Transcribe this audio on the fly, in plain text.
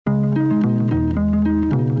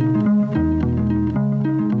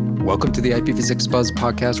Welcome to the IPv6 Buzz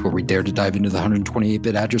podcast, where we dare to dive into the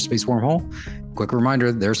 128-bit address space wormhole. Quick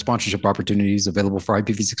reminder, there are sponsorship opportunities available for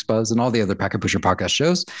IPv6 Buzz and all the other Packet Pusher podcast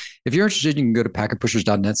shows. If you're interested, you can go to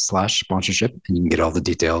packetpushers.net/sponsorship and you can get all the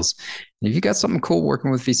details. And if you got something cool working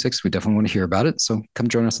with V6, we definitely want to hear about it. So come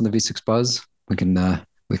join us on the V6 Buzz. We can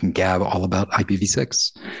gab all about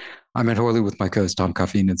IPv6. I'm Ed Horley with my co-host Tom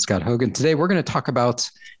Cuffeen and Scott Hogan. Today we're going to talk about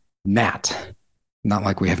NAT. Not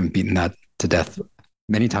like we haven't beaten that to death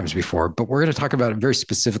many times before, but we're going to talk about it very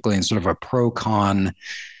specifically in sort of a pro-con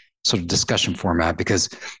sort of discussion format, because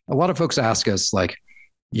a lot of folks ask us, like,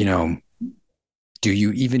 do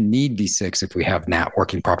you even need V6 if we have NAT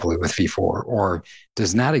working properly with V4? Or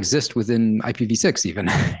does NAT exist within IPv6 even?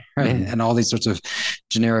 Right? Mm-hmm. And all these sorts of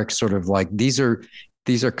generic sort of like, these are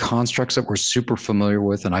constructs that we're super familiar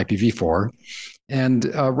with in IPv4.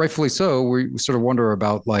 And rightfully so, we sort of wonder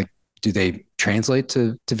about, like, do they translate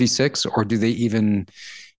to V6, or do they even,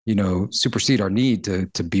 supersede our need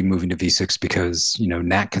to be moving to V6 because,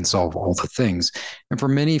 NAT can solve all the things. And for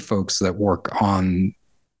many folks that work on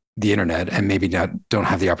the internet and maybe don't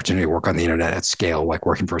have the opportunity to work on the internet at scale, like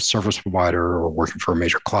working for a service provider or working for a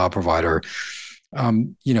major cloud provider,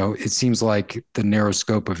 it seems like the narrow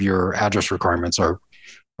scope of your address requirements are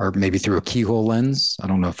maybe through a keyhole lens. I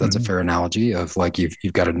don't know if that's a fair analogy of, like, you've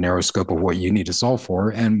got a narrow scope of what you need to solve for.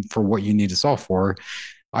 And for what you need to solve for,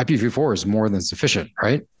 IPv4 is more than sufficient,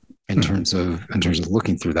 right? In terms of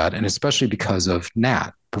looking through that, and especially because of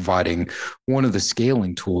NAT providing one of the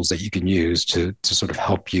scaling tools that you can use to sort of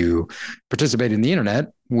help you participate in the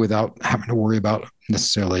internet without having to worry about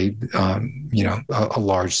necessarily, a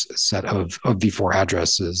large set of V4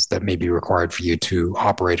 addresses that may be required for you to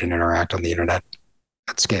operate and interact on the internet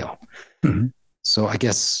at scale. Mm-hmm. So I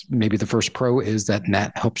guess maybe the first pro is that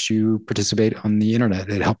NAT helps you participate on the internet.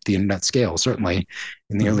 It helped the internet scale, certainly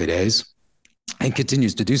in the early days, and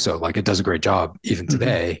continues to do so. Like, it does a great job even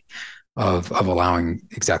today of allowing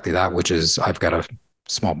exactly that, which is, I've got a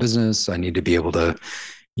small business. I need to be able to,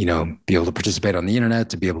 participate on the internet,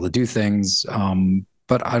 to be able to do things.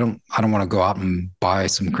 But I don't want to go out and buy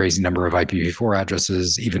some crazy number of IPv4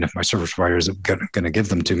 addresses, even if my service provider is going to give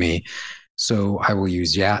them to me. So I will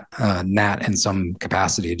use NAT in some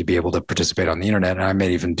capacity to be able to participate on the internet. And I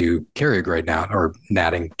may even do carrier grade NAT, or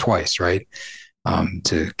NATing twice, right?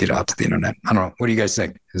 To get out to the internet. I don't know. What do you guys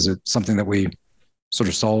think? Is it something that we sort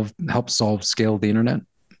of help scale the internet?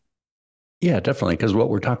 Yeah, definitely. Because what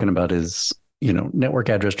we're talking about is, network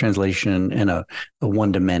address translation and a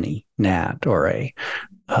one-to-many NAT, or a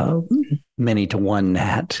many-to-one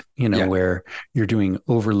NAT, where you're doing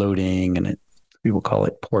overloading, and people call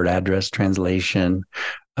it port address translation.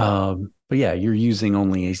 But yeah, you're using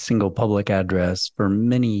only a single public address for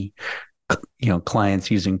many clients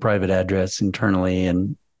using private address internally,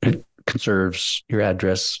 and it conserves your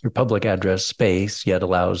public address space, yet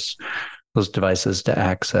allows those devices to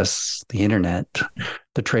access the internet.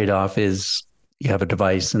 The trade-off is you have a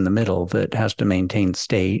device in the middle that has to maintain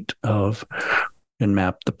state of and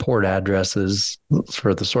map the port addresses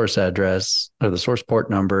for the source address or the source port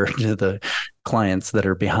number to the clients that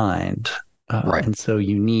are behind. Right. And so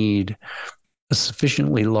you need a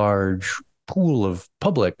sufficiently large pool of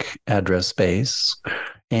public address space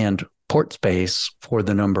and port space for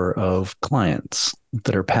the number of clients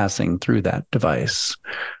that are passing through that device.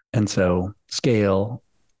 And so scale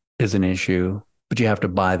is an issue, but you have to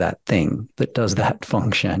buy that thing that does that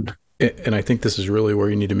function. And I think this is really where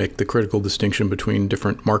you need to make the critical distinction between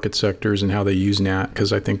different market sectors and how they use NAT,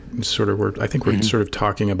 because I think we're sort of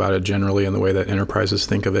talking about it generally in the way that enterprises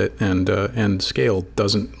think of it, and scale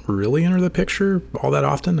doesn't really enter the picture all that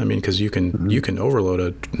often. I mean, because you can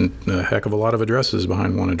overload a heck of a lot of addresses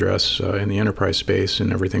behind one address in the enterprise space,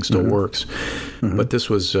 and everything still works. But this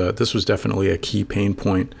was definitely a key pain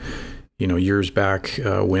point. Years back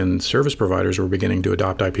when service providers were beginning to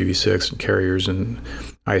adopt IPv6, and carriers and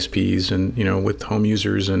ISPs, and, with home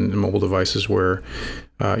users and mobile devices where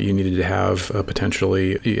you needed to have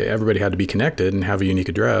everybody had to be connected and have a unique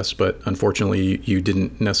address. But unfortunately, you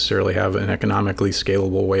didn't necessarily have an economically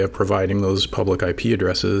scalable way of providing those public IP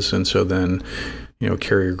addresses. And so then,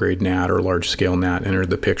 carrier grade NAT or large scale NAT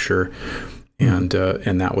entered the picture. And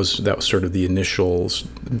that was sort of the initial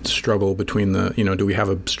struggle between do we have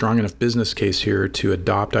a strong enough business case here to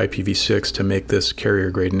adopt IPv6 to make this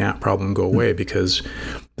carrier grade NAT problem go away? Because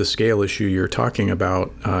the scale issue you're talking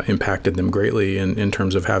about impacted them greatly in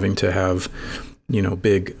terms of having to have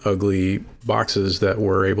big ugly boxes that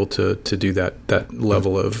were able to do that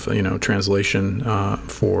level of translation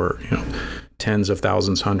for tens of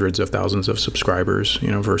thousands, hundreds of thousands of subscribers,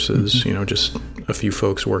 versus, just a few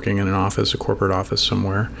folks working in an office, a corporate office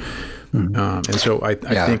somewhere. And so I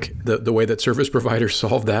think the way that service providers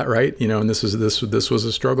solved that, right? And this was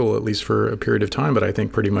a struggle, at least for a period of time, but I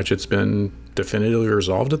think pretty much it's been definitively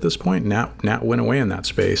resolved at this point. NAT went away in that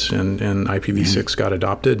space, and IPv6 got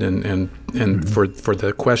adopted. And for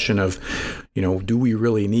the question of, do we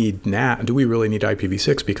really need NAT? Do we really need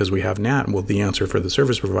IPv6 because we have NAT? Well, the answer for the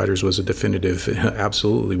service providers was a definitive,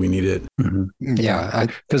 absolutely, we need it. Yeah,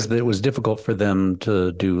 because it was difficult for them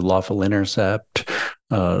to do lawful intercept,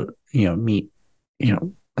 meet,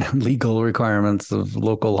 legal requirements of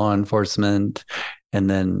local law enforcement, and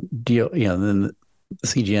then then the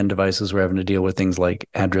CGN devices were having to deal with things like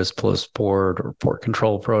address plus port or port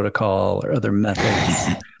control protocol or other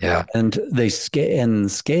methods. Yeah. And they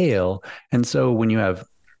scale. And so when you have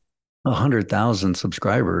 100,000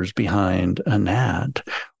 subscribers behind a NAT,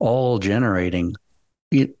 all generating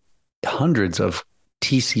hundreds of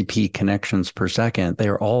TCP connections per second, they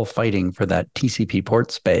are all fighting for that TCP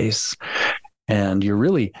port space. And you're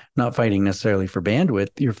really not fighting necessarily for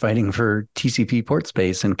bandwidth. You're fighting for TCP port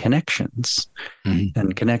space and connections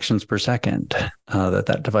and connections per second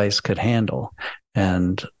that device could handle.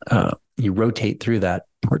 And you rotate through that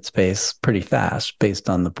port space pretty fast based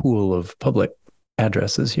on the pool of public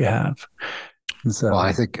addresses you have. So, well,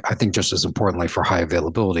 I think just as importantly for high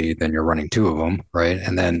availability, then you're running two of them, right?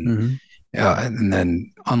 And then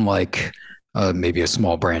unlike maybe a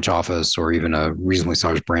small branch office or even a reasonably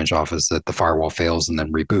sized branch office that the firewall fails and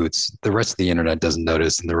then reboots, the rest of the internet doesn't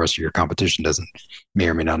notice, and the rest of your competition may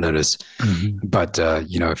or may not notice. But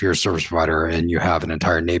if you're a service provider and you have an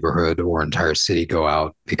entire neighborhood or entire city go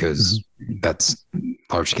out because that's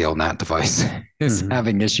large scale NAT device is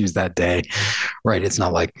having issues that day, right? It's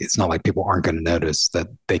not like people aren't going to notice that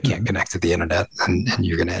they can't connect to the internet, and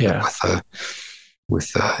you're going to end up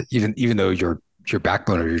with even though your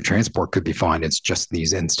backbone or your transport could be fine, it's just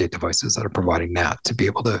these end state devices that are providing NAT to be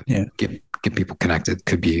able to get people connected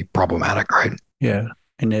could be problematic, right? Yeah.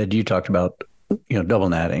 And Ed, you talked about double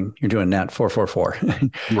NATing. You're doing NAT 444.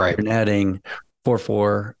 Right. You're NATing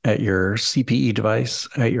 4.4 at your CPE device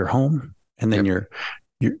at your home, and then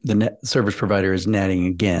the net service provider is NATing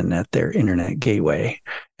again at their internet gateway.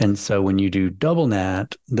 And so when you do double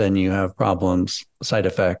NAT, then you have side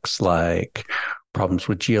effects like problems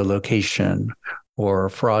with geolocation or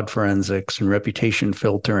fraud forensics and reputation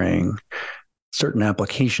filtering. Certain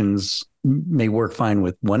applications may work fine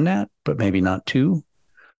with one NAT, but maybe not two.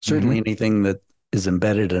 Certainly anything that is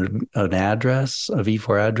embedded in an address, a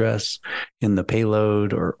V4 address in the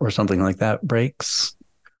payload or something like that breaks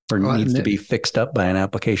or needs to be fixed up by an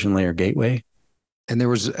application layer gateway. And there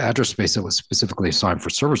was address space that was specifically assigned for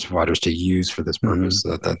service providers to use for this purpose,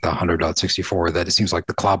 the 100.64 that it seems like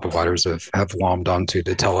the cloud providers have lommed onto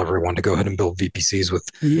to tell everyone to go ahead and build VPCs with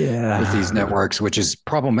these networks, which is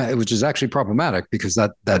problematic, which is actually problematic because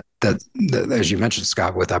that as you mentioned,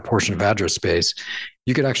 Scott, with that portion of address space,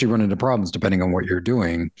 you could actually run into problems depending on what you're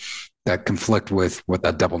doing that conflict with what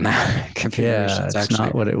that double NAT configuration is actually. It's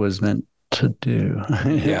not what it was meant to do.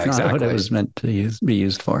 Yeah, it's not what it was meant to be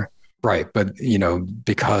used for. Right. But,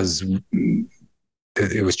 because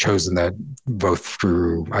it was chosen that both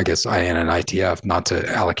through, I guess, IN and ITF not to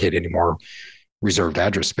allocate any more reserved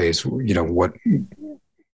address space, what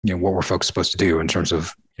were folks supposed to do in terms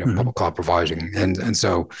of public cloud providing? And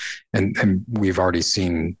so we've already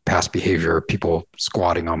seen past behavior, people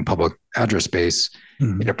squatting on public address space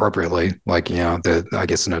inappropriately. Like, I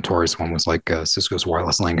guess the notorious one was like Cisco's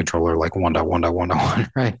wireless LAN controller, like 1.1.1.1,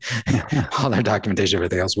 right? All their documentation,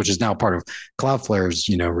 everything else, which is now part of Cloudflare's,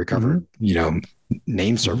 recovered,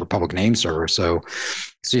 name server, public name server. So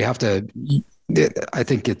you have to, I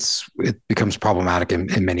think it becomes problematic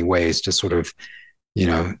in many ways to sort of,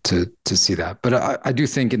 to see that. But I do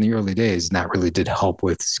think in the early days, that really did help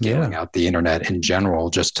with scaling out the internet in general,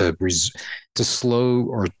 just to slow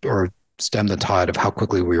or stem the tide of how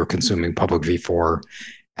quickly we were consuming public V4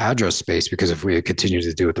 address space. Because if we had continued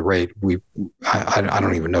to do it at the rate, I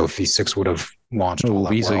don't even know if V6 would have launched.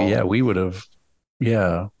 We would have.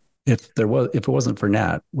 Yeah, if it wasn't for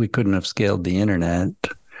NAT, we couldn't have scaled the internet,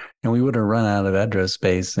 and we would have run out of address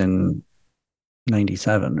space in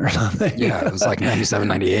 97 or something. Yeah, it was like 97,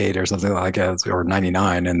 98 or something like that, or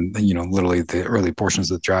 99. And, literally the early portions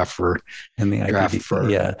of the draft for IP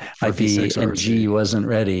V6 and G wasn't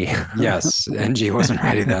ready. Yes, NG wasn't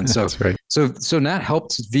ready then. So, that's right. So NAT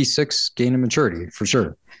helped V6 gain a maturity for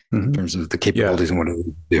sure in terms of the capabilities and what it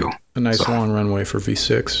would do. A nice long runway for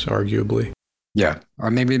V6, arguably. Yeah, or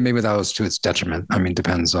maybe that was to its detriment. I mean,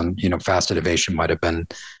 depends on, fast innovation might have been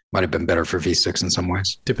better for V6 in some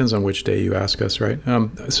ways. Depends on which day you ask us, right?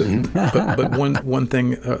 But one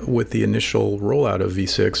thing with the initial rollout of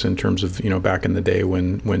V6 in terms of back in the day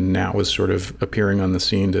when NAT was sort of appearing on the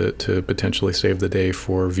scene to potentially save the day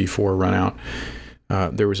for V4 runout.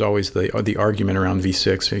 There was always the argument around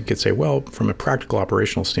V6. You could say, well, from a practical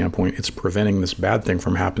operational standpoint, it's preventing this bad thing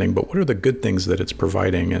from happening, but what are the good things that it's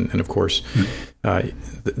providing? And of course,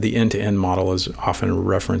 the end-to-end model is often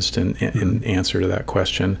referenced in answer to that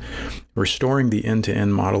question. Restoring the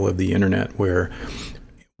end-to-end model of the internet, where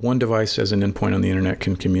one device as an endpoint on the internet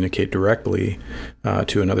can communicate directly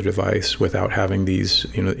to another device without having these,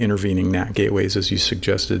 intervening NAT gateways, as you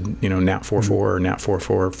suggested, NAT 4.4 or NAT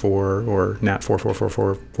 4.4.4 or NAT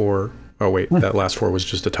 4.4.4.4. Oh wait, that last 4 was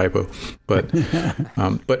just a typo. But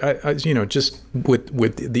I just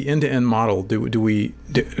with the end-to-end model,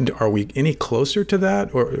 are we any closer to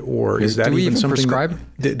that, or is that even something?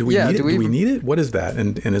 Do we need it? Do we need it? What is that?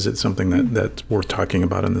 And is it something that's worth talking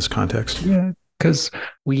about in this context? Yeah. Because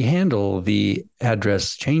we handle the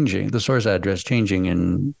source address changing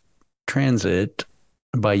in transit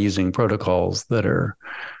by using protocols that are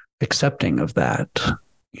accepting of that,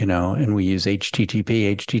 and we use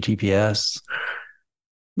HTTP, HTTPS,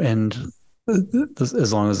 and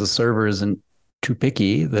as long as the server isn't too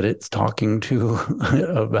picky that it's talking to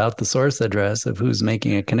about the source address of who's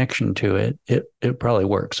making a connection to it, it probably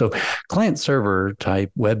works. So client-server type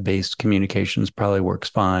web-based communications probably works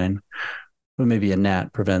fine. But maybe a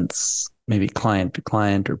NAT prevents maybe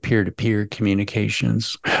client-to-client or peer-to-peer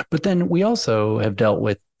communications. But then we also have dealt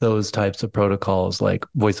with those types of protocols like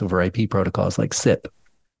voice over IP protocols like SIP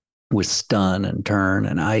with stun and turn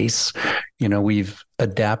and ICE. We've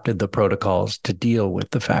adapted the protocols to deal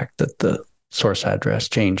with the fact that the source address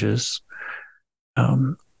changes,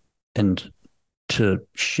 and to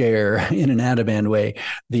share in an out-of-band way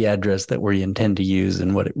the address that we intend to use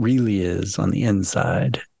and what it really is on the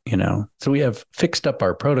inside. So we have fixed up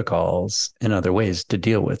our protocols in other ways to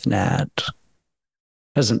deal with NAT.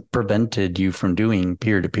 Hasn't prevented you from doing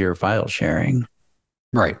peer-to-peer file sharing.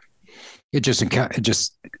 Right. It just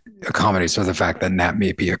accommodates for the fact that NAT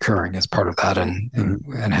may be occurring as part of that,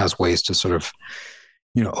 and has ways to sort of,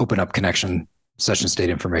 open up connection session state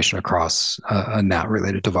information across a NAT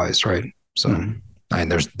related device, right? So,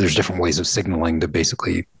 and there's different ways of signaling to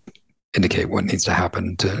basically indicate what needs to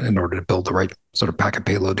happen in order to build the right sort of packet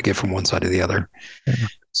payload to get from one side to the other. Yeah.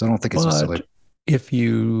 So I don't think it's necessarily.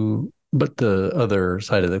 But the other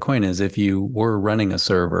side of the coin is if you were running a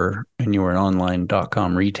server and you were an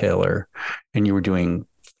online.com retailer and you were doing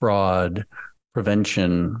fraud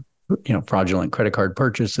prevention, fraudulent credit card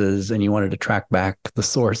purchases, and you wanted to track back the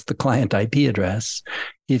source, the client IP address,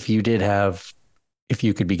 if you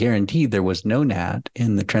could be guaranteed there was no NAT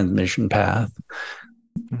in the transmission path,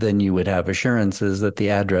 then you would have assurances that the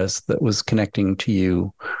address that was connecting to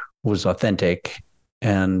you was authentic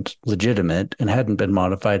and legitimate and hadn't been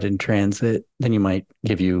modified in transit. Then you might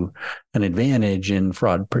give you an advantage in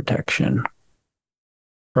fraud detection,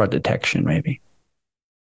 maybe.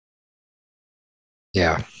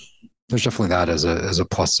 Yeah, there's definitely that as a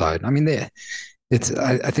plus side. I mean,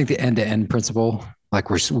 I think the end-to-end principle, like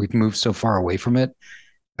we've moved so far away from it,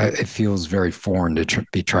 it feels very foreign to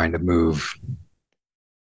be trying to move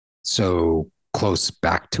so close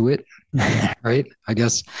back to it, right? I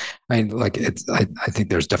guess I think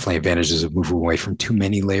there's definitely advantages of moving away from too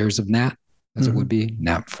many layers of NAT, as it would be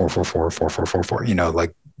NAT 4.4.4, 4.4.4.4.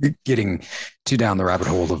 Like getting too down the rabbit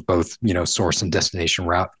hole of both source and destination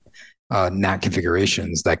route NAT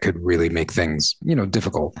configurations that could really make things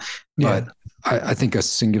difficult. Yeah. But I think a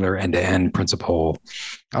singular end-to-end principle,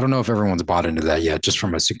 I don't know if everyone's bought into that yet, just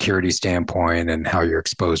from a security standpoint and how you're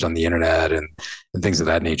exposed on the internet and things of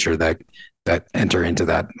that nature that enter into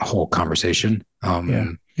that whole conversation. I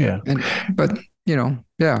mean, it's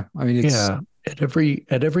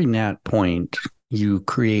at every NAT point, you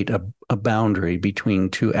create a boundary between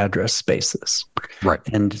two address spaces. Right.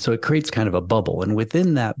 And so it creates kind of a bubble. And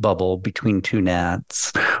within that bubble, between two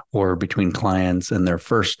NATs or between clients and their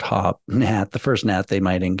first hop NAT, the first NAT they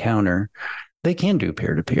might encounter, they can do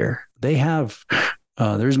peer-to-peer. They have,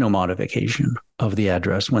 there's no modification of the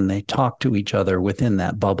address when they talk to each other within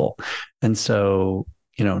that bubble. And so,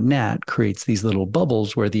 NAT creates these little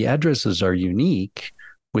bubbles where the addresses are unique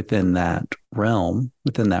within that realm,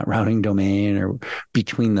 within that routing domain, or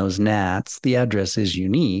between those NATs, the address is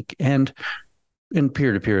unique, and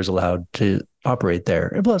peer-to-peer is allowed to operate there.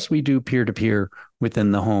 And plus, we do peer-to-peer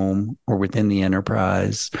within the home or within the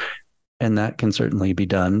enterprise, and that can certainly be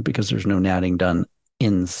done because there's no NATing done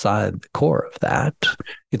inside the core of that.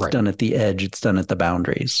 It's done at the edge. It's done at the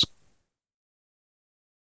boundaries.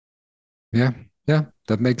 Yeah.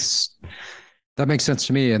 That makes sense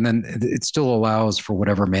to me. And then it still allows for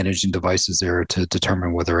whatever managing device is there to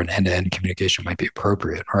determine whether an end-to-end communication might be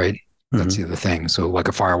appropriate, right? That's the other thing. So like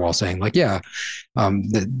a firewall saying like,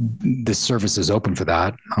 this service is open for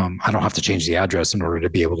that. I don't have to change the address in order to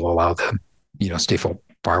be able to allow the, stateful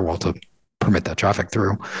firewall to permit that traffic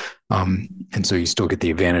through. And so you still get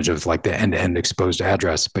the advantage of like the end-to-end exposed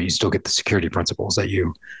address, but you still get the security principles that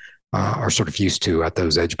you are sort of used to at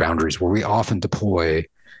those edge boundaries, where we often deploy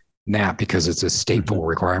NAT because it's a stateful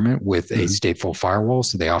requirement with a stateful firewall.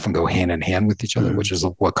 So they often go hand in hand with each other, which is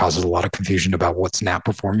what causes a lot of confusion about what's NAT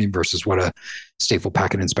performing versus what a stateful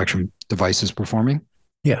packet inspection device is performing.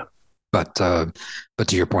 Yeah. But to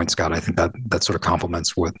your point, Scott, I think that sort of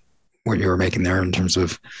complements what you were making there in terms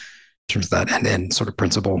of that end-to-end sort of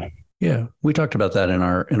principle. Yeah, we talked about that in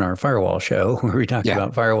our firewall show, where we talked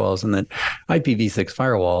about firewalls, and that IPv6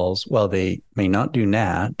 firewalls, while they may not do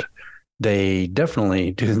NAT, they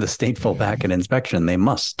definitely do the stateful packet inspection. They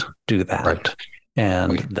must do that. Right.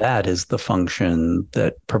 And that is the function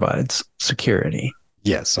that provides security.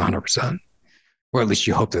 Yes, 100%. Or at least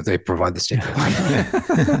you hope that they provide the stateful.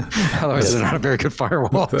 Otherwise, they're not a very good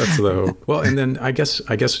firewall. That's the hope. Well, and then I guess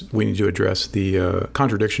we need to address the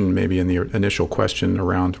contradiction maybe in the initial question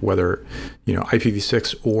around whether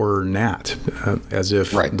IPv6 or NAT, as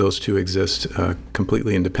if those two exist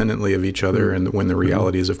completely independently of each other, and when the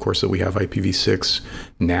reality is, of course, that we have IPv6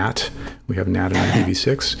 NAT, we have NAT and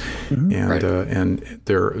IPv6, and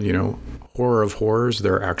they're horror of horrors,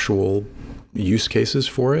 they're actual use cases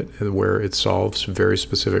for it where it solves very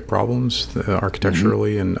specific problems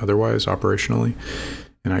architecturally and otherwise operationally.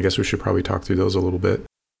 And I guess we should probably talk through those a little bit.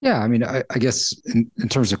 Yeah, I mean, I guess in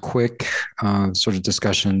terms of quick sort of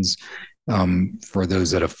discussions, for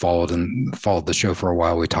those that have followed the show for a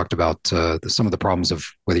while, we talked about some of the problems of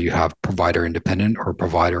whether you have provider independent or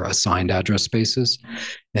provider assigned address spaces.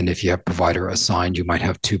 And if you have provider assigned, you might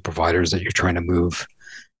have two providers that you're trying to move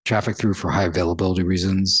traffic through for high availability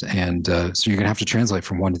reasons. And so you're going to have to translate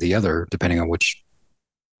from one to the other, depending on which,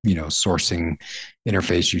 sourcing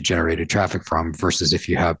interface you generated traffic from, versus if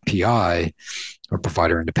you have PI or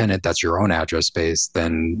provider independent, that's your own address space,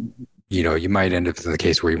 then, you might end up in the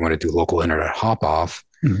case where you want to do local internet hop off,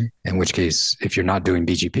 in which case, if you're not doing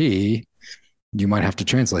BGP, you might have to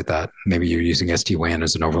translate that. Maybe you're using SD-WAN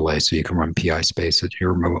as an overlay so you can run PI space at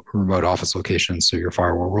your remote office location. So your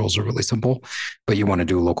firewall rules are really simple, but you want to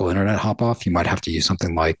do a local internet hop off. You might have to use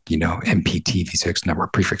something like, MPTV6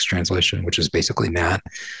 network prefix translation, which is basically NAT,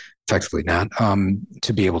 effectively NAT,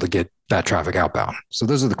 to be able to get that traffic outbound. So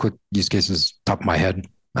those are the quick use cases top of my head.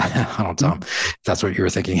 I don't know, Tom, if that's what you were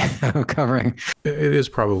thinking of covering. It is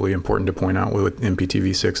probably important to point out with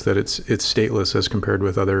MPTV6 that it's stateless as compared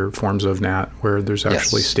with other forms of NAT where there's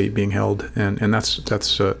actually state being held, and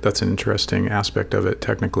that's an interesting aspect of it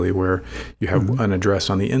technically, where you have an address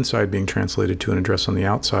on the inside being translated to an address on the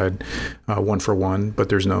outside, one for one, but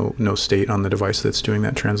there's no state on the device that's doing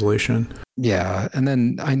that translation. Yeah, and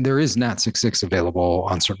then there is NAT66 available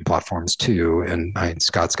on certain platforms too, and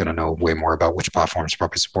Scott's going to know way more about which platforms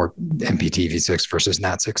probably support MPTV6 versus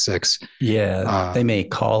NAT66. Yeah, they may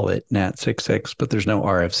call it NAT66, but there's no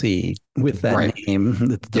RFC with that name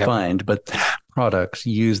that's defined. But products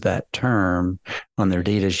use that term on their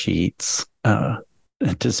data sheets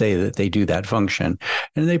to say that they do that function,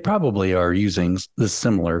 and they probably are using the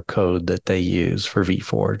similar code that they use for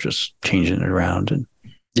V4, just changing it around. And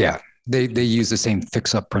They use the same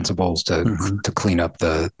fix-up principles to clean up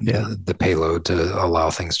the payload to allow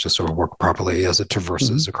things to sort of work properly as it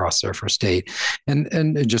traverses across there for state.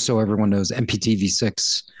 And just so everyone knows,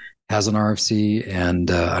 MPTV6 has an RFC, and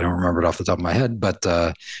I don't remember it off the top of my head, but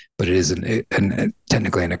it is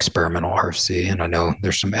technically an experimental RFC, and I know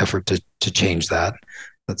there's some effort to change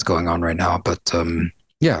that's going on right now. But I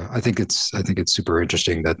think it's super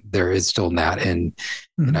interesting that there is still NAT in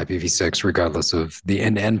IPv6, regardless of the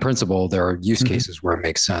end-to-end principle. There are use cases where it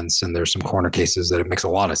makes sense, and there's some corner cases that it makes a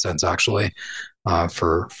lot of sense actually,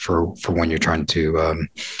 for when you're trying to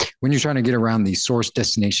get around the source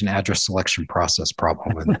destination address selection process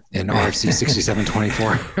problem in RFC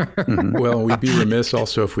 6724. Well, we'd be remiss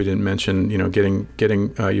also if we didn't mention, getting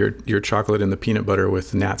your chocolate in the peanut butter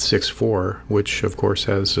with NAT64, which of course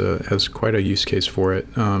has quite a use case for it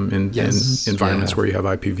in environments where you have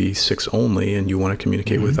IPv6 only and you want to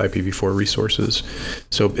communicate with IPv4 resources.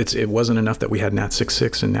 So it wasn't enough that we had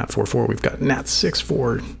NAT66 and NAT44. We've got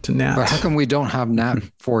NAT64 to NAT. But how come we don't have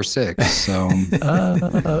NAT46? So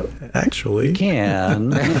actually, you can,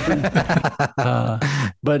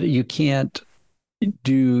 but you can't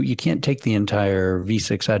you can't take the entire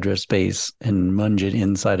V6 address space and munge it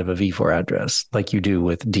inside of a V4 address like you do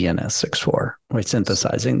with DNS 6.4 by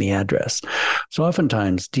synthesizing the address. So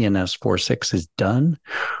oftentimes DNS 4.6 is done,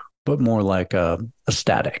 but more like a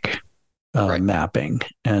static mapping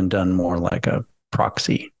and done more like a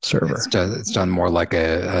proxy server. It's done more like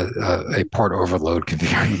a port overload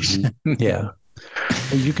configuration. Yeah.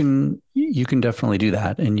 You can definitely do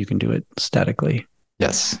that, and you can do it statically.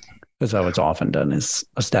 Yes. That's how it's often done, is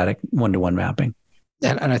a static one-to-one mapping.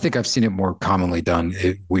 And I think I've seen it more commonly done.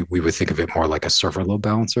 We would think of it more like a server load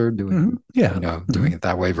balancer doing, doing it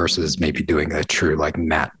that way versus maybe doing a true like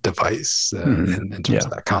NAT device in terms of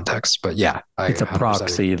that context. But yeah, it's a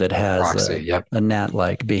proxy that has a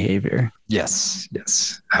NAT-like behavior. Yes,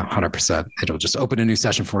 100%. It'll just open a new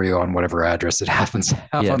session for you on whatever address it happens to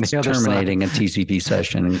have on the other terminating side. a TCP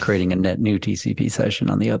session and creating a net new TCP session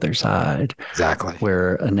on the other side. Exactly.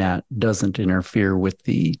 Where a NAT doesn't interfere with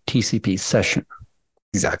the TCP session.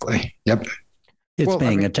 Exactly. Yep. It's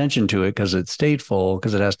paying attention to it because it's stateful,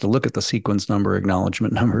 because it has to look at the sequence number,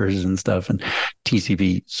 acknowledgement numbers and stuff, and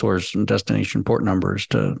TCP source and destination port numbers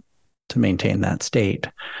to maintain that state.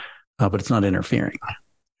 But it's not interfering,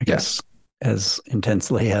 I guess, as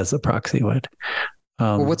intensely as a proxy would.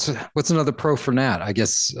 Well, what's another pro for NAT? I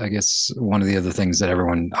guess one of the other things that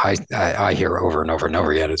everyone I hear over and over and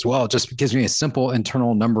over again as well, it just gives me a simple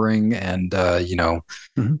internal numbering, and I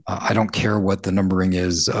don't care what the numbering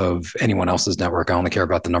is of anyone else's network. I only care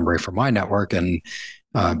about the numbering for my network, and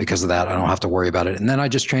because of that, I don't have to worry about it. And then I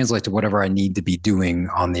just translate to whatever I need to be doing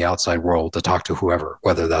on the outside world to talk to whoever,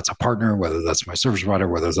 whether that's a partner, whether that's my service provider,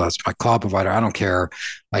 whether that's my cloud provider. I don't care.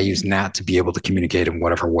 I use NAT to be able to communicate in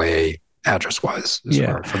whatever way. Address-wise, is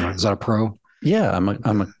that a pro? Yeah,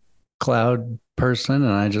 I'm a cloud person,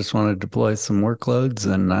 and I just want to deploy some workloads,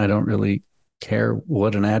 and I don't really care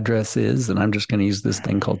what an address is, and I'm just going to use this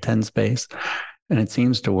thing called 10 space, and it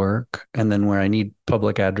seems to work. And then where I need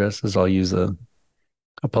public addresses, I'll use a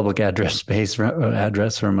public address space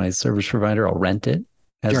address for my service provider. I'll rent it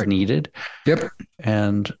as needed. Yep.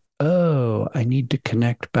 And I need to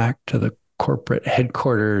connect back to the corporate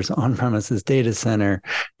headquarters on-premises data center.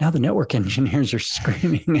 Now the network engineers are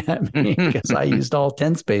screaming at me because I used all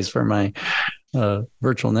 10 space for my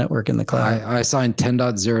virtual network in the cloud. I assigned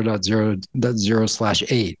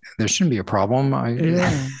 10.0.0.0/8. There shouldn't be a problem. Well,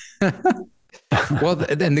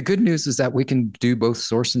 and the good news is that we can do both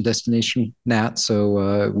source and destination NAT,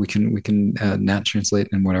 so we can NAT translate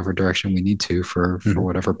in whatever direction we need to for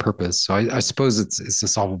whatever purpose. So I suppose it's a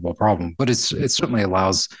solvable problem, but it certainly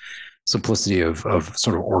allows simplicity of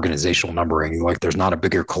sort of organizational numbering. Like there's not a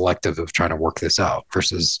bigger collective of trying to work this out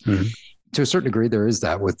versus to a certain degree, there is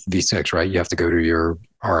that with V6, right? You have to go to your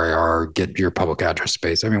RIR, get your public address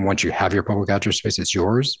space. I mean, once you have your public address space, it's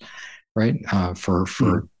yours, right? For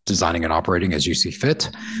designing and operating as you see fit.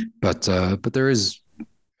 But there is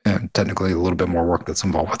technically a little bit more work that's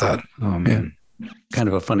involved with that. Kind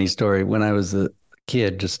of a funny story. When I was a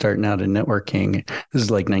kid just starting out in networking, this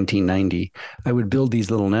is like 1990, I would build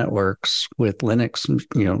these little networks with Linux,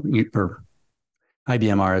 or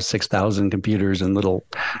IBM RS 6000 computers and little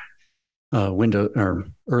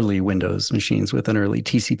early Windows machines with an early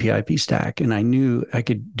TCP IP stack. And I knew I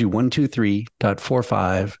could do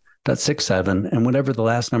 123.45.67, and whatever the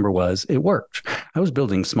last number was, it worked. I was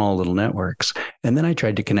building small little networks. And then I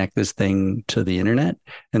tried to connect this thing to the internet,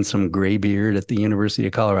 and some graybeard at the University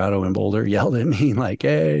of Colorado in Boulder yelled at me like,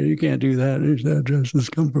 "Hey, you can't do that. These addresses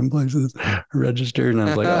come from places registered." And I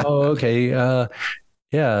was like, "Oh, okay.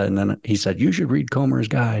 Yeah." And then he said, "You should read Comer's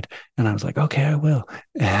Guide." And I was like, "Okay, I will."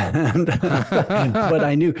 But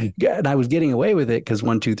I knew, and I was getting away with it because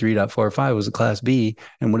 123.45 was a class B,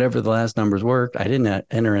 and whatever the last numbers worked, I didn't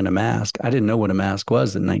enter in a mask. I didn't know what a mask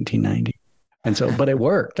was in 1990. And so, but it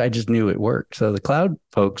worked. I just knew it worked. So the cloud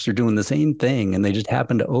folks are doing the same thing, and they just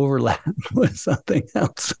happen to overlap with something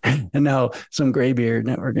else. And now some graybeard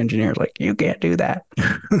network engineers like, "You can't do that."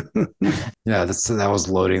 Yeah, that was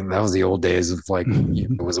loading. That was the old days of like,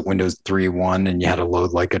 it was a Windows 3.1 and you had to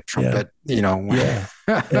load like a trumpet, Yeah.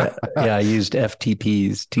 I used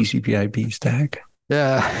FTP's TCP IP stack.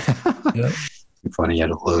 Yeah. Funny, you had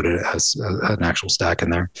to load it as an actual stack in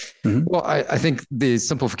there. Well, I think the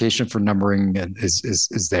simplification for numbering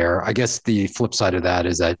is there. I guess the flip side of that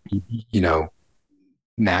is that,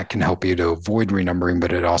 NAT can help you to avoid renumbering,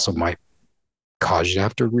 but it also might cause you to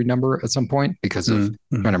have to renumber at some point because of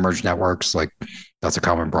trying to merge networks. Like that's a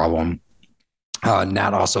common problem.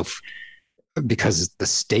 NAT also, because the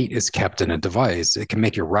state is kept in a device, it can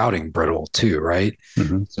make your routing brittle too, right?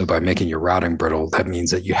 So by making your routing brittle, that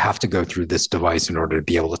means that you have to go through this device in order to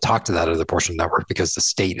be able to talk to that other portion of the network because the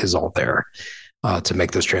state is all there. to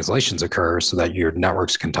make those translations occur so that your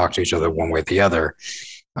networks can talk to each other one way or the other.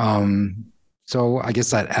 So I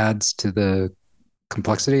guess that adds to the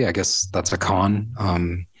complexity. I guess that's a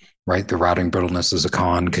con, right? The routing brittleness is a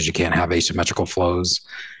con because you can't have asymmetrical flows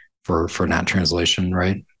for NAT translation,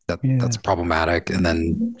 right? That's problematic. And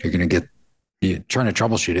then you're trying to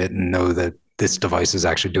troubleshoot it and know that this device is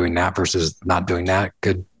actually doing NAT versus not doing NAT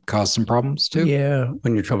could cause some problems too. Yeah,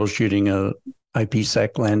 when you're troubleshooting a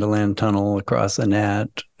IPsec land-to-land tunnel across a NAT,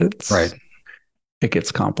 right. It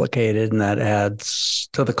gets complicated, and that adds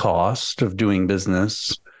to the cost of doing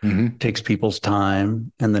business. Mm-hmm. Takes people's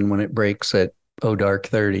time, and then when it breaks at dark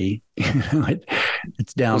 30,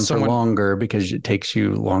 it's down for longer because it takes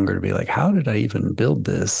you longer to be like, how did I even build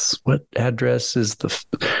this? What address is the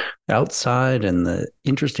outside, and the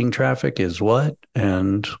interesting traffic is what?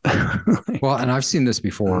 And well, and I've seen this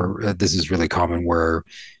before. This is really common where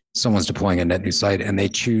someone's deploying a net new site and they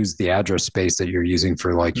choose the address space that you're using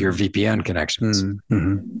for like your VPN connections.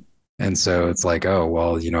 Mm-hmm. And so it's like, oh,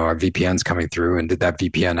 well, our VPN's coming through, and did that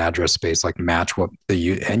VPN address space like match what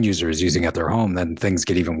the end user is using at their home? Then things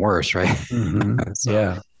get even worse, right? Mm-hmm.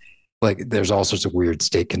 So, like there's all sorts of weird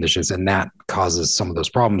state conditions, and that causes some of those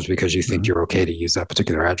problems because you think you're okay to use that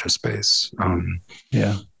particular address space.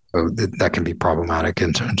 So that can be problematic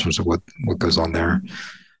in terms of what goes on there.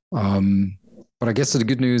 But I guess the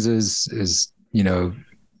good news is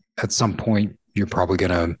at some point you're probably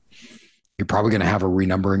gonna have a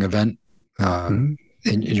renumbering event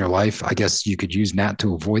in your life. I guess you could use NAT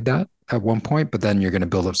to avoid that at one point, but then you're going to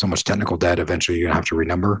build up so much technical debt. Eventually, you're going to have to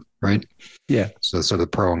renumber, right? Yeah. So the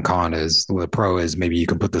pro and con is the pro is maybe you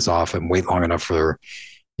can put this off and wait long enough for,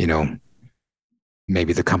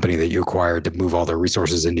 maybe the company that you acquired to move all their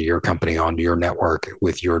resources into your company onto your network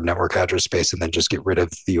with your network address space, and then just get rid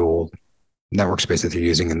of the old network space that they're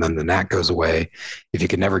using, and then the NAT goes away. If you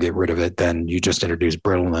can never get rid of it, then you just introduce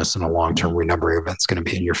brittleness, and a long-term renumbering event's going to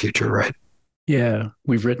be in your future, right? Yeah,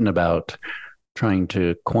 we've written about trying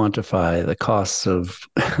to quantify the costs of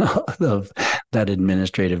that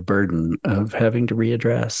administrative burden of having to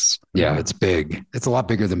readdress. Yeah, it's big. It's a lot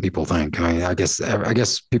bigger than people think. I mean, I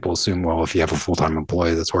guess people assume, well, if you have a full-time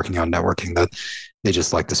employee that's working on networking, that they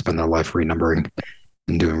just like to spend their life renumbering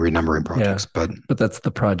and doing renumbering projects. But that's the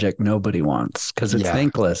project nobody wants because it's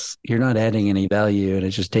thankless. You're not adding any value, and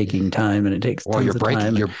it's just taking time, and it takes tons of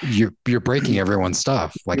time. You're breaking everyone's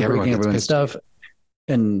stuff. Like you're everyone breaking gets everyone's stuff,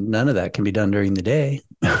 and none of that can be done during the day.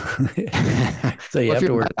 So you have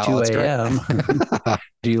to work at 2 a.m.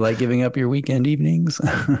 Do you like giving up your weekend evenings?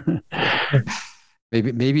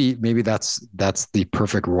 Maybe that's the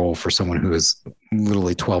perfect role for someone who is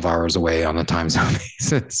literally 12 hours away on a time zone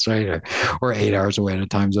basis, right? Or 8 hours away on a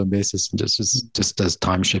time zone basis, and just does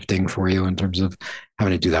time shifting for you in terms of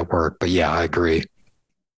having to do that work. But yeah, I agree.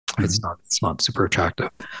 It's not super attractive.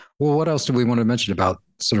 Well, what else do we want to mention about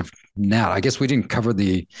sort of NAT? I guess we didn't cover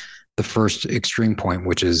the first extreme point,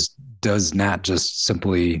 which is, does NAT just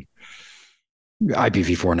simply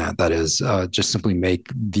IPv4 NAT, that is, just simply make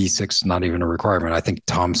v6 not even a requirement? I think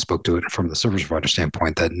Tom spoke to it from the service provider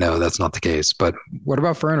standpoint that no, that's not the case. But what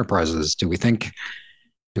about for enterprises? Do we think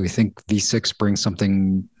v6 brings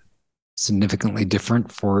something significantly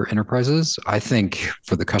different for enterprises? I think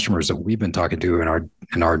for the customers that we've been talking to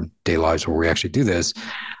in our day lives where we actually do this,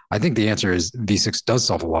 I think the answer is v6 does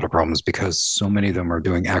solve a lot of problems because so many of them are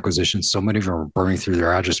doing acquisitions. So many of them are burning through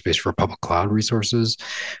their address space for public cloud resources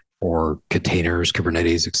or containers,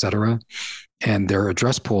 Kubernetes, et cetera. And their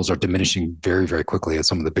address pools are diminishing very, very quickly at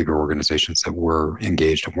some of the bigger organizations that we're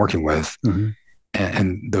engaged and working with. Mm-hmm.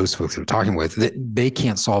 And those folks that we're talking with, they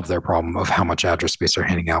can't solve their problem of how much address space they're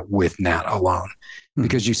handing out with NAT alone,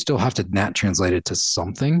 because you still have to NAT translate it to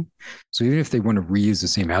something. So even if they want to reuse the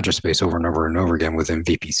same address space over and over and over again within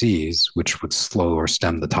VPCs, which would slow or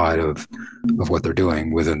stem the tide of what they're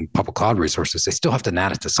doing within public cloud resources, they still have to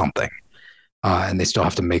NAT it to something. And they still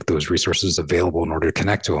have to make those resources available in order to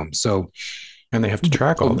connect to them. And they have to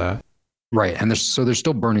track all that. Right. And they're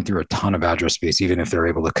still burning through a ton of address space, even if they're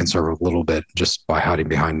able to conserve a little bit just by hiding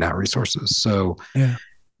behind NAT resources. So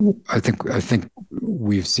I think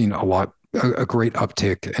we've seen a great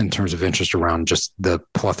uptick in terms of interest around just the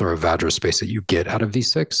plethora of address space that you get out of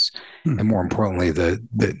v6. And more importantly, the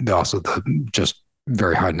just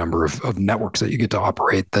very high number of networks that you get to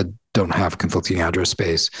operate that don't have conflicting address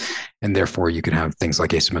space. And therefore you can have things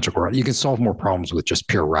like asymmetrical routing. You can solve more problems with just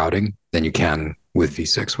pure routing than you can with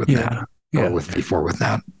v6 with NAT. Or with v4 with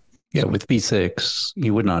NAT. Yeah, with v6,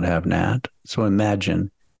 you would not have NAT. So imagine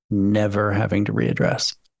never having to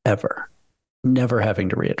readdress, ever. Never having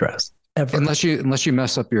to readdress, ever. Unless you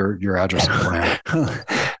mess up your address plan.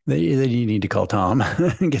 then you need to call Tom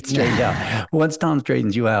and get straightened out. Once Tom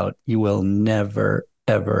straightens you out, you will never,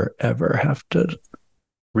 ever, ever have to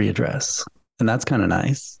readdress. And that's kind of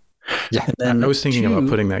nice. Yeah. I was thinking about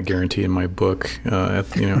putting that guarantee in my book,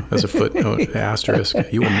 as a footnote, asterisk.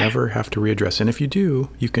 You will never have to readdress. And if you do,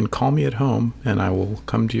 you can call me at home and I will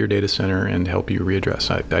come to your data center and help you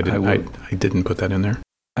readdress. I didn't put that in there.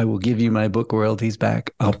 I will give you my book royalties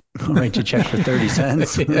back. I'll write you a check for 30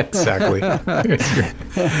 cents. Exactly.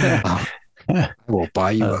 I will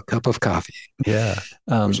buy you a cup of coffee. Yeah.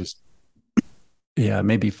 Yeah,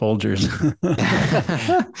 maybe Folgers.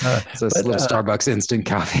 It's a little Starbucks instant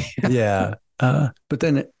coffee. Yeah. But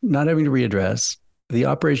then not having to readdress, the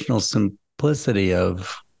operational simplicity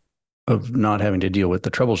of not having to deal with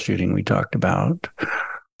the troubleshooting we talked about.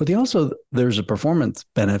 But there's a performance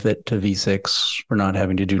benefit to V6 for not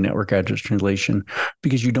having to do network address translation,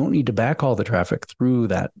 because you don't need to backhaul the traffic through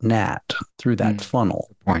that NAT, through that funnel,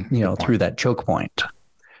 through that choke point.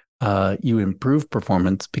 You improve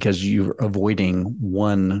performance because you're avoiding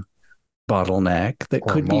one bottleneck that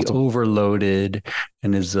could be overloaded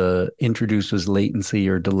and introduces latency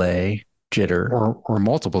or delay, jitter. Or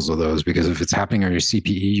multiples of those, because if it's happening on your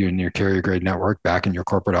CPE and your carrier grade network, back in your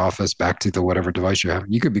corporate office, back to the whatever device you're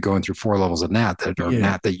having, you could be going through 4 levels of NAT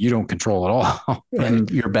NAT that you don't control at all. Right? And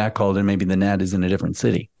you're backhauled and maybe the NAT is in a different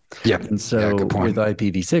city. Yep. And so with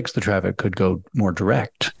IPv6, the traffic could go more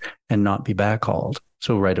direct and not be backhauled.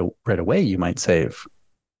 So right away, you might save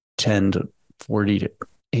 10 to 40 to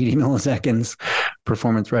 80 milliseconds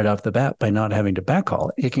performance right off the bat by not having to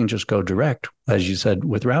backhaul. It can just go direct, as you said,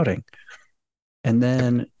 with routing. And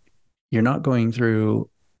then you're not going through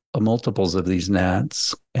multiples of these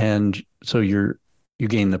NATs. And so you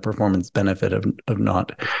gain the performance benefit of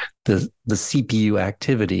not the CPU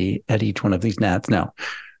activity at each one of these NATs. Now,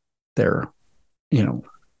 they're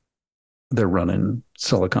running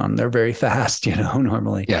silicon. They're very fast,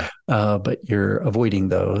 normally. Yeah. But you're avoiding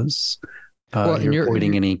those. You're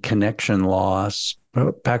avoiding any connection loss,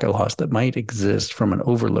 packet loss that might exist from an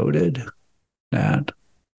overloaded NAT.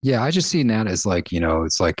 Yeah, I just see NAT as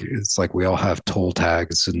it's like we all have toll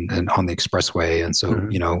tags and on the expressway. And so,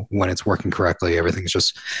 when it's working correctly, everything's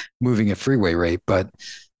just moving at freeway rate. But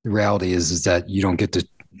the reality is that you don't get to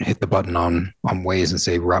hit the button on Waze and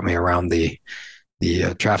say, route me around the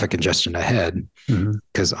traffic congestion ahead,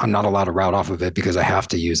 because I'm not allowed to route off of it because I have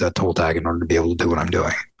to use that toll tag in order to be able to do what I'm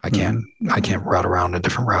doing. I can't route around a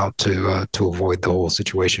different route to avoid the whole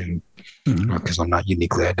situation because I'm not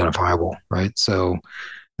uniquely identifiable, right? So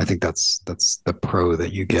I think that's the pro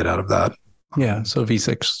that you get out of that. Yeah. So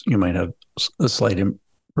V6, you might have a slight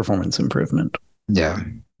performance improvement. Yeah.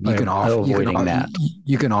 You can off-road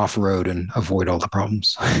and avoid all the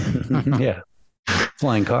problems. Yeah.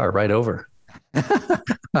 Flying car right over.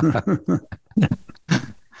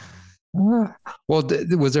 Well,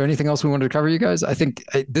 was there anything else we wanted to cover, you guys? I think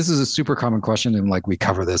this is a super common question, and we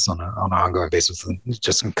cover this on an ongoing basis,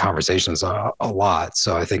 just in conversations a lot.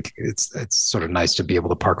 So I think it's sort of nice to be able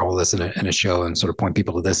to park all this in a show and sort of point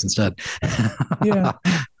people to this instead. Yeah,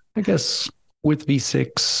 I guess with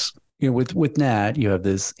V6, with NAT, you have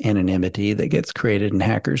this anonymity that gets created, and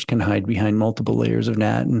hackers can hide behind multiple layers of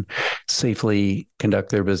NAT and safely conduct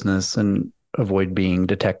their business and avoid being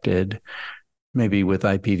detected. Maybe with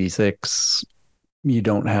IPv6, you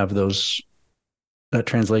don't have that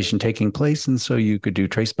translation taking place, and so you could do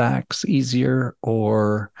tracebacks easier,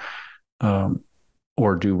 or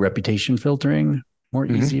do reputation filtering more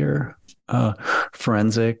easier.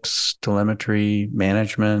 Forensics, telemetry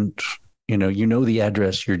management. The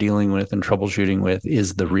address you're dealing with and troubleshooting with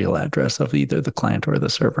is the real address of either the client or the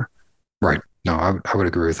server. Right. No, I would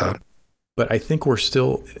agree with that. But I think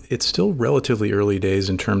it's still relatively early days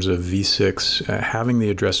in terms of V6, having the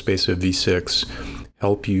address space of V6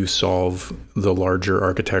 help you solve the larger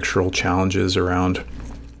architectural challenges around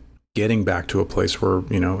getting back to a place where,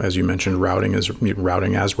 as you mentioned, routing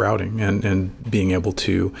and being able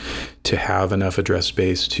to have enough address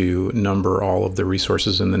space to number all of the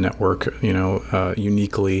resources in the network,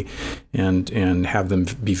 uniquely and have them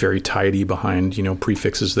be very tidy behind,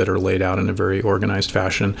 prefixes that are laid out in a very organized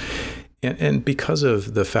fashion. And because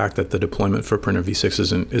of the fact that the deployment footprint of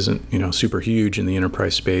V6 isn't super huge in the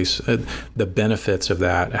enterprise space, the benefits of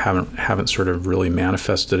that haven't sort of really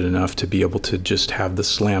manifested enough to be able to just have the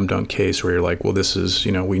slam dunk case where you're like, well, this is,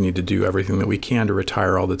 we need to do everything that we can to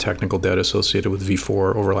retire all the technical debt associated with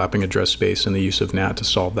V4 overlapping address space and the use of NAT to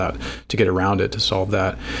solve that, to get around it, to solve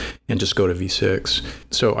that, and just go to V6.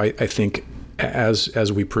 So I think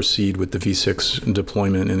as we proceed with the V6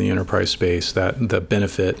 deployment in the enterprise space, that the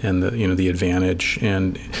benefit and the advantage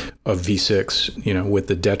and of V6, with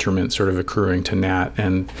the detriment sort of accruing to NAT,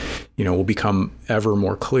 and will become ever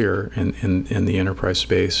more clear in the enterprise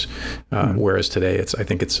space. Whereas today, I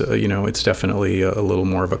think it's definitely a little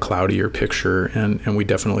more of a cloudier picture, and we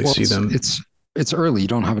definitely see them. It's early. You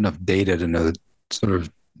don't have enough data to know sort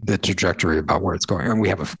of the trajectory about where it's going, and we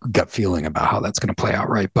have a gut feeling about how that's going to play out,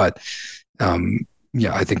 right? But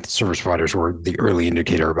I think the service providers were the early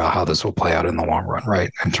indicator about how this will play out in the long run, right?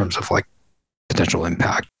 In terms of like potential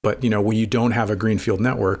impact. But when you don't have a greenfield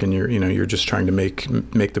network and you're just trying to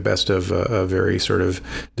make the best of a very sort of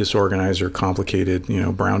disorganized or complicated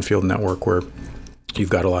brownfield network where you've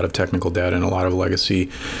got a lot of technical debt and a lot of legacy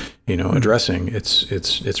addressing,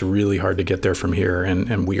 it's really hard to get there from here,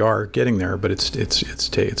 and we are getting there, but it's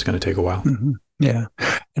going to take a while. Mm-hmm. Yeah.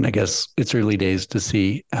 And I guess it's early days to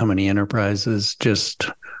see how many enterprises just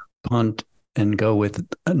punt and go with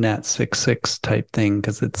a NAT 6.6 type thing,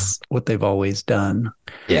 because it's what they've always done.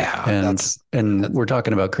 Yeah. And we're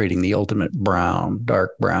talking about creating the ultimate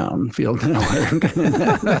dark brown field network.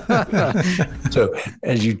 So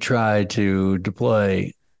as you try to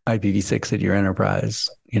deploy IPv6 at your enterprise,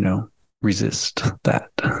 resist that.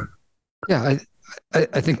 Yeah.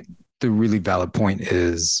 I think the really valid point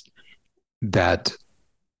is that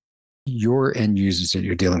your end users that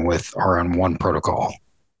you're dealing with are on one protocol,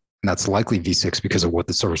 and that's likely V6 because of what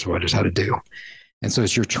the service providers had to do. And so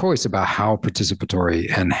it's your choice about how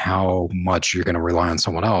participatory and how much you're going to rely on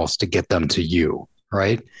someone else to get them to you,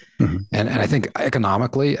 right? Mm-hmm. And I think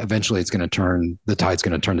economically, eventually the tide's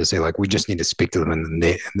going to turn to say, like, we just need to speak to them in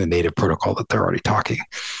the native protocol that they're already talking.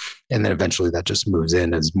 And then eventually that just moves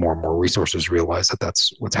in as more and more resources realize that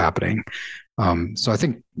that's what's happening. So I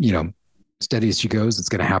think, steady as she goes, it's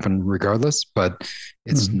going to happen regardless, but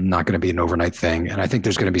it's not going to be an overnight thing. And I think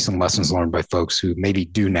there's going to be some lessons learned by folks who maybe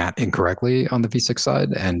do NAT incorrectly on the V6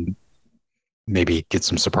 side and maybe get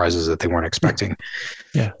some surprises that they weren't expecting.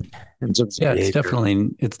 Yeah. It's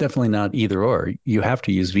definitely not either or. You have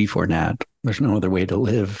to use V4 NAT. There's no other way to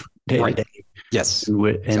live day to day. Yes.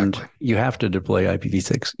 And exactly. You have to deploy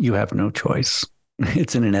IPv6. You have no choice.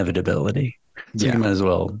 It's an inevitability. So you might as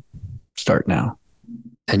well start now.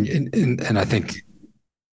 And I think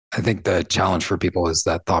the challenge for people is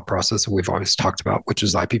that thought process that we've always talked about, which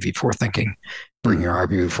is IPv4 thinking. Bring your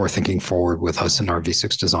IPv4 thinking forward with us in our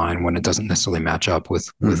V6 design when it doesn't necessarily match up with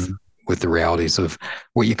the realities of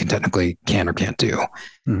what you can or can't do.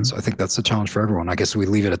 Mm-hmm. So I think that's the challenge for everyone. I guess we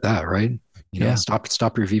leave it at that, right?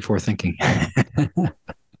 Stop your V4 thinking.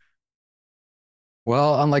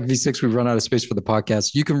 Well, unlike V6, we've run out of space for the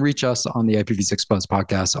podcast. You can reach us on the IPv6 Buzz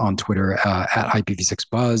podcast on Twitter at IPv6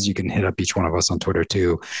 Buzz. You can hit up each one of us on Twitter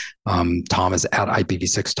too. Tom is at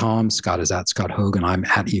IPv6 Tom. Scott is at Scott Hogue, and I'm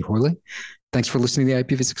at E Horley. Thanks for listening to the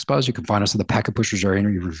IPv6 Buzz. You can find us on the Packet Pushers or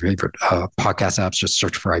any of your favorite podcast apps. Just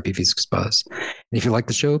search for IPv6 Buzz. And if you like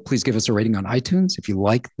the show, please give us a rating on iTunes. If you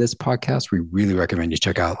like this podcast, we really recommend you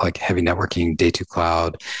check out like Heavy Networking, Day 2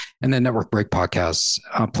 Cloud, and then Network Break podcasts,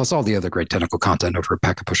 plus all the other great technical content over at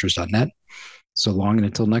packetpushers.net. So long and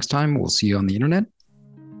until next time, we'll see you on the internet.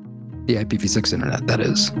 The IPv6 internet, that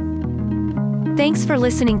is. Thanks for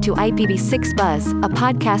listening to IPv6 Buzz, a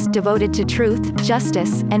podcast devoted to truth,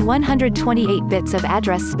 justice, and 128 bits of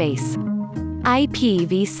address space.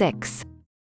 IPv6.